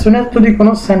অ্যাজ সুন অ্যাজ যদি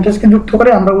কোনো সেন্টেন্সকে যুক্ত করে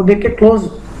আমরা ওদেরকে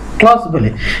ক্লজ বলি।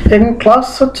 এবং ক্লজ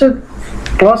হচ্ছে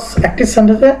ক্লজ, একটি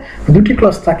সেন্টেন্সে দুটি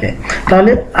ক্লজ থাকে।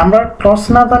 তাহলে আমরা ক্লজ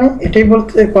না জানি, এটাই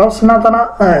বলতে ক্লজ না জানা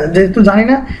যেহেতু জানি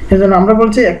না, এই জন্য আমরা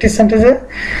বলছি একটি সেন্টেন্সে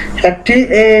একটি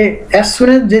অ্যাজ সুন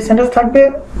অ্যাজ যে সেন্টেন্স থাকবে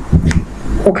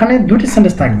ওখানে দুটি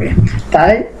সেন্টেন্স থাকবে,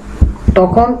 তাই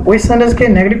তখন ওই সেন্টেন্সকে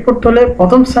নেগেটিভ করতে হলে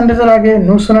প্রথম সেন্টেন্সের আগে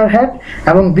নো সুনার হ্যাড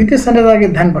এবং দ্বিতীয় সেন্টেন্সের আগে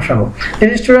ধ্যান বসাবো।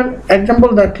 ডিয়ার স্টুডেন্ট, এক্সাম্পল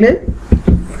দেখলে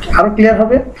আরো ক্লিয়ার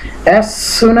হবে। As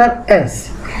সুনার as,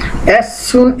 as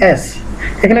soon as,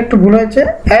 এখানে একটু ভুল হয়েছে।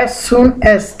 অ্যাজ সুন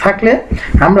অ্যাজ থাকলে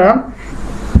আমরা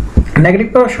নেগেটিভ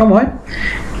করার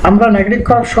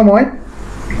সময়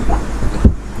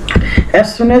অ্যাজ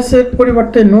সুন অ্যাজ এর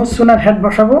পরিবর্তে নো সুনার হেড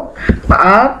বসাবো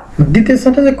আর দ্বিতীয়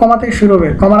সেন্টেন্সে কমা থেকে শুরু হবে,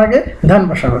 কমার আগে ধ্যান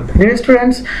বসাবো। Dear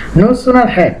students, no sooner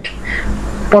head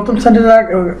প্রথম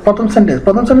সেন্টেন্স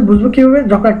বুঝবো কিভাবে,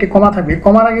 যখন একটি কমা থাকবে,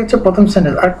 কমার আগে হচ্ছে প্রথম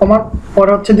সেন্টেন্স আর কমার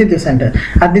পরে হচ্ছে দ্বিতীয় সেন্টেন্স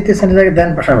আর দ্বিতীয় সেন্টেন্স আগে দেন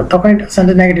বসাবো, তখন এটা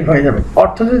সেন্টেন্স নেগেটিভ হয়ে যাবে।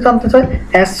 অর্থ যদি জানতে চাই,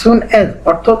 অ্যাজ সুন অ্যাজ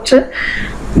অর্থ হচ্ছে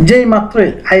যেই মাত্রই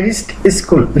আই রিচড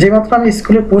স্কুল, যেই মাত্র আমি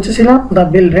স্কুলে পৌঁছেছিলাম, দ্য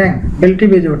বেল র্যাং, বেলটি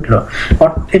বেজে উঠলো।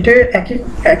 এটা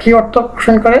একই অর্থ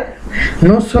পোষণ করে।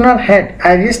 No sooner had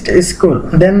I reached school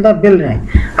then the bell rang,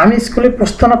 আমি স্কুলে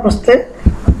পৌঁছতে না পৌঁছতে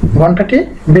ঘন্টাটি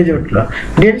বেজে উঠলো।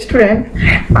 ডিয়ার স্টুডেন্ট,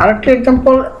 আরেকটি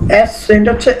এক্সাম্পল, এটা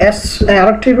হচ্ছে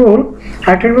আরেকটি রুল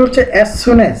হচ্ছে অ্যাজ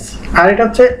সুন অ্যাজ, আর এটা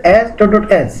হচ্ছে অ্যাজ ডট ডট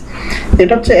অ্যাজ।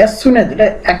 এটা হচ্ছে অ্যাজ সুন অ্যাজ, এটা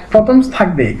প্রথম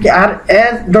থাকবে আর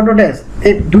অ্যাজ ডট ডট অ্যাজ,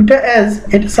 এই দুইটা অ্যাজ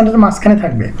এটা সেন্টেন্সের মাঝখানে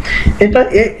থাকবে। এটা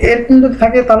এরকম যদি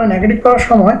থাকে তাহলে নেগেটিভ করার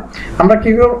সময় আমরা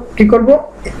কি করব,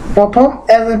 প্রথম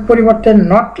অ্যাজ এর পরিবর্তে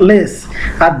নট লেস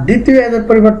আর দ্বিতীয় অ্যাজ এর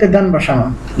পরিবর্তে দেন বসানো।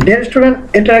 ডিয়ার স্টুডেন্ট,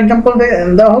 এটার এক্সাম্পল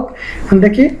দেওয়া হোক,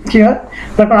 দেখি কি হয়।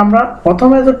 দেখুন, আমরা প্রথম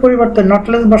অ্যাজ এর পরিবর্তে নট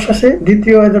লেস বসাচ্ছি,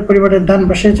 দ্বিতীয় অ্যাজ এর পরিবর্তে দেন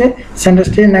বসিয়েছি,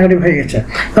 সেন্টেন্সটি নেগেটিভ হয়ে গেছে।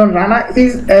 কারণ Rana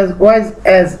is as wise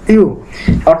as you,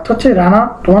 অর্থ হচ্ছে রানা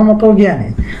তোমার মতো জ্ঞানী,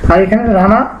 আর এখানে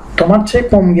রানা তোমার চেয়ে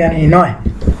কম জ্ঞানী নয়।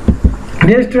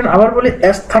 ডিয়ার স্টুডেন্ট, আবার বলি,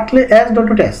 অ্যাজ থাকলে as dot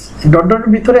dot as, dot ডটের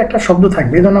ভিতরে একটা শব্দ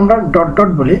থাকবে, এই জন্য আমরা ডট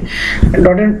ডট বলি।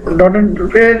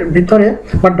 ডটের ভিতরে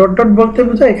বা ডট ডট বলতে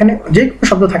বোঝায় এখানে যে কোনো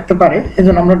শব্দ থাকতে পারে, এই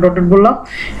জন্য আমরা ডট ডট বললাম।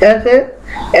 অ্যাজ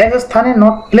এর স্থানে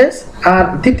নট প্লেস আর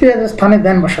দ্বিতীয় এর স্থানে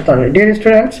দেন বসাতে হবে। ডিয়ার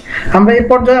স্টুডেন্টস, আমরা এই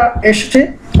পর্যায়ে এসেছি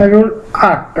রুল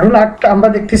 8। রুল 8 আমরা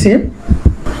দেখতেছি।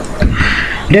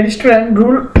 ডিয়ার স্টুডেন্ট,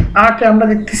 রুল 8 আমরা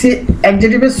দেখতেছি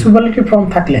অ্যাডজেক্টিভের সুপারলেটিভ ফর্ম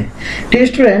থাকলে। ডিয়ার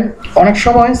স্টুডেন্ট, অনেক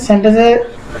সময় সেন্টেন্সে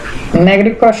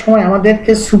নেগেটিভ করার সময়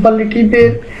আমাদেরকে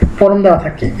সুপারলেটিভের ফর্ম দেওয়া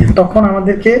থাকে, তখন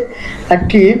আমাদেরকে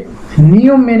একটি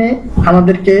নিয়ম মেনে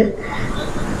আমাদেরকে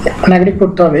নেগেটিভ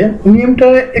করতে হবে। নিয়মটা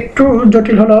একটু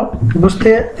জটিল হলো,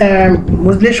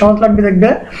 বুঝলে সহজ লাগবে। দেখবে,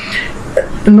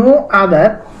 নো আদার,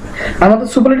 আমাদের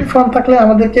সুপারলেটিভ ফর্ম থাকলে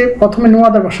আমাদেরকে প্রথমে নো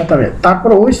আদার বসাতে হবে, তারপর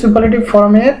ওই সুপারলেটিভ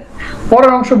ফর্মের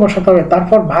পরের অংশ বসাতে হবে,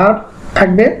 তারপর ভার্ব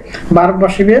থাকবে, ভার্ব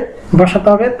বসিবে, বসাতে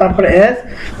হবে, তারপরে এস,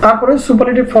 তারপরে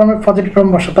সুপারলেটিভ ফর্মে পজিটিভ ফর্ম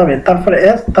বসাতে হবে, তারপরে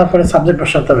এস, তারপরে সাবজেক্ট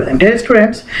বসাতে হবে। ডিয়ার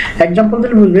স্টুডেন্টস, এক্সাম্পল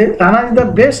দিলে বুঝবে Rana is the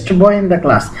best boy in the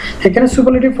class. এখানে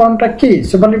সুপারলেটিভ ফর্মটা কি?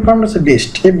 সুপারলেটিভ ফর্মটা হচ্ছে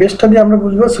বেস্ট। এই বেস্টটা দিয়ে আমরা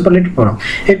বুঝবো সুপারলেটিভ ফর্ম।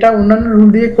 এটা অন্যান্য রুল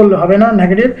দিয়ে করলে হবে না,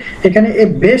 নেগেটিভ। এখানে এই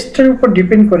বেস্টের উপর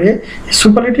ডিপেন্ড করে,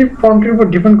 সুপারলেটিভ ফর্মটির উপর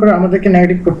ডিপেন্ড করে আমাদেরকে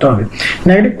নেগেটিভ করতে হবে।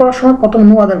 নেগেটিভ করার সময় প্রথমে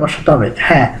নো আদার বসাতে হবে।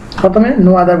 হ্যাঁ, প্রথমে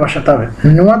নো আদার বসাতে হবে।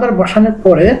 নো আদার বসানোর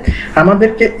পরে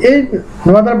আমাদেরকে এই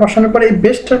নো আদার বসানোর পরে এই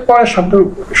বেস্টের পরে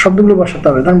শব্দগুলো বসাতে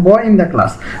হবে। ধরুন বয় ইন দ্য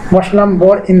ক্লাস, বসালাম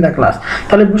বয় ইন দ্য ক্লাস।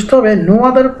 তাহলে বুঝতে হবে নো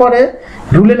আদার পরে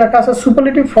রুলে লেখা আছে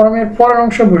সুপারলেটিভ ফর্মের পরের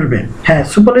অংশ বসবে। হ্যাঁ,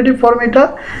 সুপারলেটিভ ফর্ম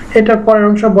এটার পরের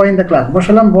অংশ বয় ইন দ্য ক্লাস,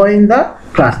 বসালাম বয় ইন দ্য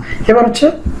ক্লাস। এবার হচ্ছে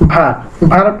ভার,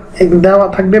 ভার দেওয়া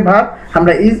থাকবে ভার,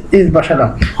 আমরা ইজ বসালাম।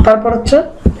 তারপর হচ্ছে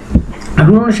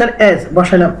রুল অনুসারে এস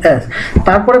বসালাম এস।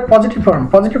 তারপরে পজিটিভ ফর্ম,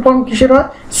 পজিটিভ ফর্ম কিসের হয়?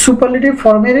 সুপারলেটিভ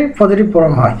ফর্মেরই পজিটিভ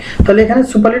ফর্ম হয়। তাহলে এখানে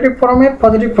সুপারলেটিভ ফর্মের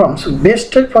পজিটিভ ফর্ম,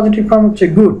 বেস্টের পজিটিভ ফর্ম হচ্ছে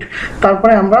গুড।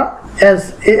 তারপরে আমরা এস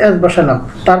বসালাম।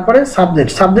 তারপরে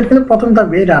সাবজেক্ট কিন্তু প্রথম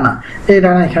থাকবে এই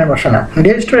রানা, এখানে বসালাম।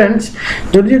 ডিয়ার স্টুডেন্টস,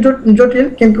 যদিও জটিল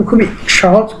কিন্তু খুবই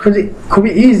সহজ,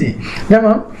 খুবই ইজি।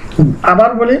 যেমন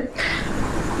আবার বলি,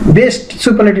 বেস্ট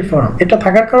সুপারলেটিভ ফর্ম, এটা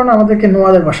থাকার কারণে আমাদেরকে নো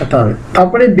আদার বসাতে হবে।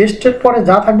 তারপরে বেস্টের পরে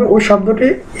যা থাকবে ওই শব্দটি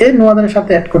এই নো আদারের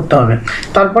সাথে অ্যাড করতে হবে।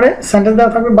 তারপরে সেন্টেন্স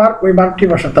দেওয়া থাকবে বার, ওই বারটি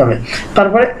বসাতে হবে।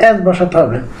 তারপরে এস বসাতে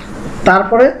হবে।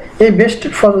 তারপরে এই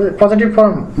বেস্টের পজিটিভ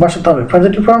ফর্ম বসাতে হবে,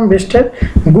 পজিটিভ ফর্ম বেস্টের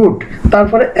গুড।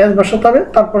 তারপরে এস বসাতে হবে,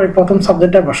 তারপরে প্রথম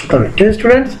সাবজেক্টটা বসাতে হবে। ডিয়ার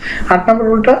স্টুডেন্টস, 8 নম্বর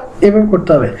রুলটা এভাবে করতে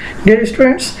হবে। ডিয়ার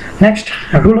স্টুডেন্টস, নেক্সট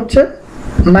রুল হচ্ছে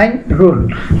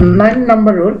 9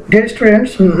 number rule. Dear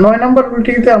students, 9 number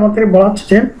রুলটিতে আমাদের বলা হচ্ছে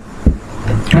যে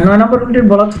 9 নম্বর রুলটি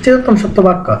বলা হচ্ছে চিরন্তন সত্য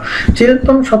বাক্য।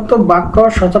 চিরন্তন সত্য বাক্য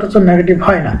সচরাচর নেগেটিভ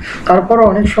হয় না, তারপরও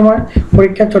অনেক সময়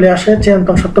পরীক্ষা চলে আসে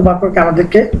চিরন্তন সত্য বাক্যকে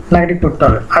আমাদেরকে নেগেটিভ করতে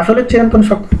হবে। আসলে চিরন্তন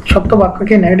সত্য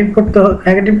বাক্যকে নেগেটিভ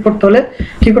করতে হলে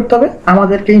কি করতে হবে?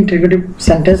 আমাদেরকে ইন্টারোগেটিভ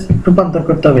সেন্টেন্স রূপান্তর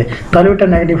করতে হবে, তাহলে ওটা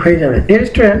নেগেটিভ হয়ে যাবে। ডিয়ার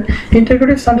স্টুডেন্ট,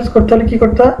 ইন্টারোগেটিভ সেন্টেন্স করতে হলে কি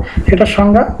করতে হয়? এটার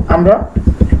সংজ্ঞা আমরা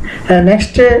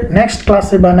নেক্সট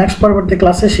ক্লাসে বা নেক্সট পরবর্তী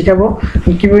ক্লাসে শিখাবো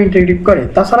কিভাবে ইন্টারোগেটিভ করে।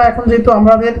 তাছাড়া এখন যেহেতু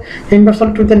আমাদের ইউনিভার্সাল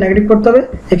ট্রুথে নেগেটিভ করতে হবে,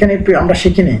 এখানে একটু আমরা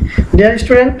শিখি নিই। Dear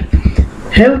student,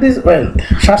 health is wealth,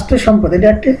 স্বাস্থ্য সম্পদ, এটা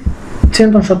একটি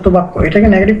চিরন্তন সত্য বাক্য। এটাকে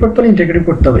নেগেটিভ করতে হলে ইন্টারোগেটিভ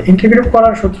করতে হবে। ইন্টারোগেটিভ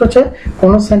করার সূত্র হচ্ছে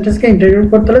কোনো সেন্টেন্সকে ইন্টারোগেটিভ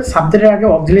করতে হলে সাবজেক্টের আগে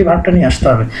অক্সিলারি ভার্বটা নিয়ে আসতে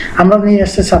হবে। আমরা নিয়ে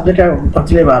আসছি সাবজেক্টের আগে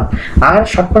অক্সিলারি ভার্ব, আর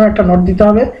শর্ট ফর্মে একটা নোট দিতে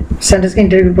হবে। সেন্টেন্সকে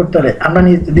ইন্টারোগেটিভ করতে হলে আমরা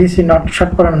নিয়ে দিয়েছি নট,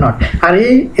 শর্ট ফর্মে নট। আর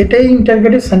এটাই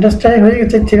ইন্টারোগেটিভ সেন্টেন্সটাই হয়ে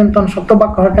গেছে চিরন্তন সত্য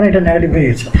বাক্য হওয়ার কারণে এটা নেগেটিভ হয়ে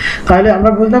গেছে। তাহলে আমরা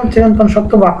বুঝলাম চিরন্তন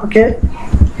সত্য বাক্যকে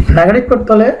নেগেটিভ করতে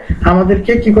হলে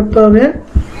আমাদেরকে কি করতে হবে?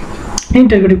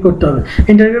 ইন্টারোগেটিভ করতে হবে।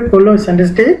 ইন্টারোগেটিভ করলে ওই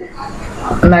সেন্টেন্সটি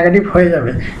নেগেটিভ হয়ে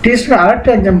যাবে। আরেকটা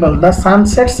example, the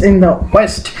সানসেটস in the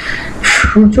West,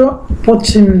 সূর্য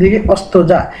পশ্চিম দিকে অস্ত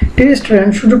যায়।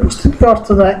 স্টুডেন্ট, সূর্য পশ্চিম দিকে অস্ত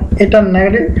যায়, এটা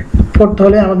নেগেটিভ করতে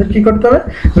হলে আমাদের কি করতে হবে?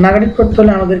 নেগেটিভ করতে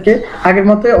হলে আমাদেরকে আগের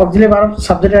মতো অক্সিলারি ভার্ব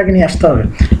সাবজেক্টের আগে নিয়ে আসতে হবে।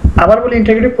 আবার বলি,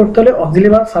 ইন্টারোগেটিভ করতে হলে অক্সিলারি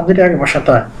ভার্ব সাবজেক্টের আগে বসাতে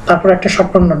হয়, তারপর একটা শর্ট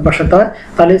ফর্ম নোট বসাতে হয়,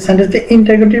 তাহলে সেন্টেন্সটি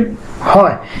ইন্টারোগেটিভ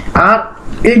হয়। আর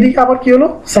এইদিকে আবার কি হলো?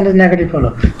 সেন্টেন্স নেগেটিভ হলো।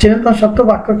 চিরন্তন সত্য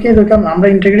বাক্যকে যখন আমরা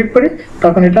ইন্টারোগেটিভ করি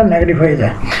তখন এটা নেগেটিভ হয়ে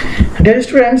যায়। ডিয়ার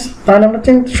স্টুডেন্টস, তাহলে আমরা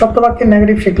সত্য বাক্যের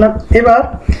নেগেটিভ শিখলাম। এবার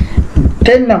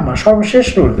 10 নাম্বার সর্বশেষ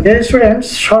রুল। ডিয়ার স্টুডেন্টস,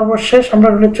 সর্বশেষ আমরা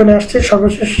রুলে চলে আসছি।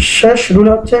 সর্বশেষ রুল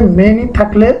হচ্ছে মেনি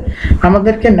থাকলে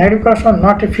আমাদেরকে নেগেটিভ করার সময়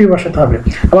নট এ ফিউ বসাতে হবে,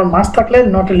 আবার মাস থাকলে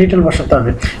নট এ লিটল বসাতে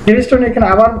হবে। ডিয়ার স্টুডেন্ট, এখানে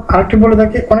আবার আরেকটি বলে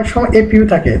থাকি, অনেক সময় এ পিউ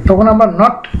থাকে, তখন আমরা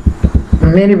নট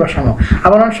মেনি বসানো।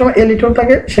 আবার অনেক সময় এ লিটল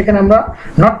থাকে, সেখানে আমরা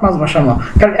নট মাস বসানো,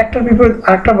 কারণ একটার বিপরীত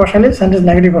আরেকটা বসালে সেন্টেন্স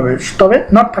নেগেটিভ হবে, তবে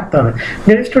নট থাকতে হবে।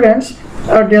 Dear students,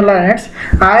 dear learners,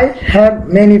 I have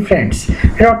many friends,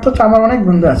 এর অর্থ হচ্ছে আমার অনেক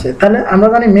বন্ধু আছে। তাহলে আমরা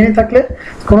জানি মেনি থাকলে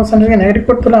কোনো সেন্টেন্সকে নেগেটিভ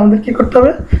করতে হলে আমাদের কি করতে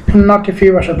হবে? নট এ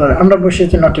ফিউ বসাতে হবে। আমরা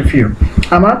বসিয়েছি নট এ ফিউ,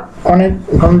 আমার অনেক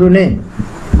বন্ধু নেই।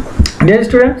 ডিয়ার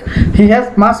স্টুডেন্টস, হি হ্যাজ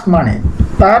মাস মানি,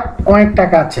 তার অনেক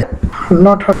টাকা আছে,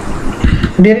 নট।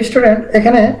 ডিয়ার স্টুডেন্ট,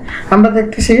 এখানে আমরা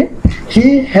দেখতেছি he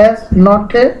has not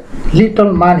a little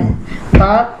মানি,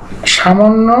 তার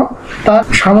সামান্য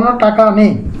টাকা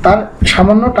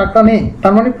নেই,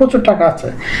 তার মানে প্রচুর টাকা আছে।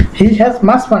 হি হ্যাজ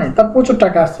মাস মানি, তার প্রচুর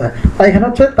টাকা আছে। তাই এখানে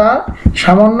হচ্ছে তার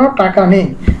সামান্য টাকা নেই,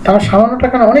 তার সামান্য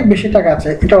টাকা না, অনেক বেশি টাকা আছে,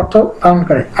 এটা অর্থ ধারণ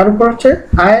করে। আর উপর হচ্ছে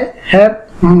আই হ্যাভ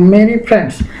মেনি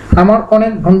ফ্রেন্ডস, আমার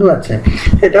অনেক বন্ধু আছে,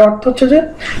 এটা অর্থ হচ্ছে যে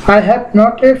I have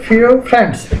not a few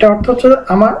friends, এটা অর্থ হচ্ছে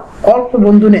আমার অল্প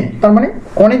বন্ধু নেই, তার মানে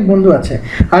অনেক বন্ধু আছে।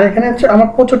 আর এখানে হচ্ছে আমার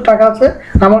প্রচুর টাকা আছে,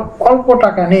 আমার অল্প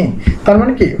টাকা নেই, তার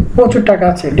মানে কি প্রচুর টাকা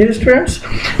আছে। ডিয়ার স্টুডেন্টস,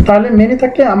 তাহলে মেনি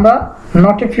থাকলে আমরা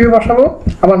নট এ ফিউ বসাবো,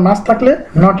 আবার মাস থাকলে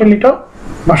নট এ লিটল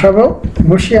বসাবো,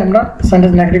 বসিয়ে আমরা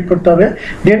সেন্টেন্স নেগেটিভ করতে হবে।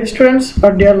 Dear students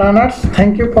are dear learners,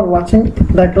 thank you for watching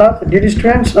the class. Dear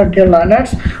students are dear learners,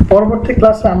 পরবর্তী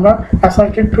ক্লাসে আমরা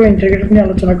অ্যাসার্টিভ টু ইন্টিগ্রেটিভ নিয়ে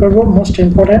আলোচনা করব, মোস্ট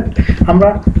ইম্পর্টেন্ট। আমরা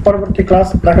পরবর্তী ক্লাস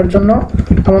দেখার জন্য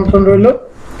আমন্ত্রণ রইল।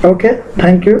 ওকে,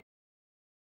 থ্যাংক ইউ।